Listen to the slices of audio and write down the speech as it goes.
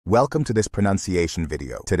Welcome to this pronunciation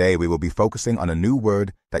video. Today we will be focusing on a new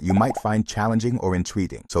word that you might find challenging or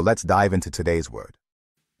intriguing. So let's dive into today's word.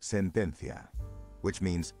 Sentencia, which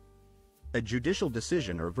means a judicial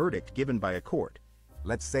decision or verdict given by a court.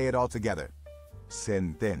 Let's say it all together.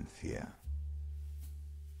 Sentencia.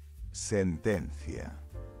 Sentencia.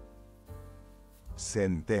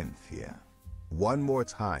 Sentencia. One more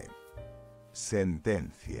time.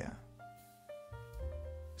 Sentencia.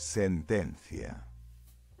 Sentencia.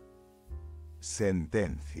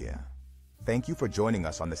 Sentencia. Thank you for joining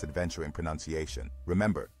us on this adventure in pronunciation.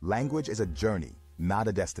 Remember, language is a journey, not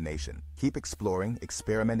a destination. Keep exploring,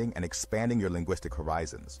 experimenting, and expanding your linguistic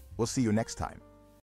horizons. We'll see you next time.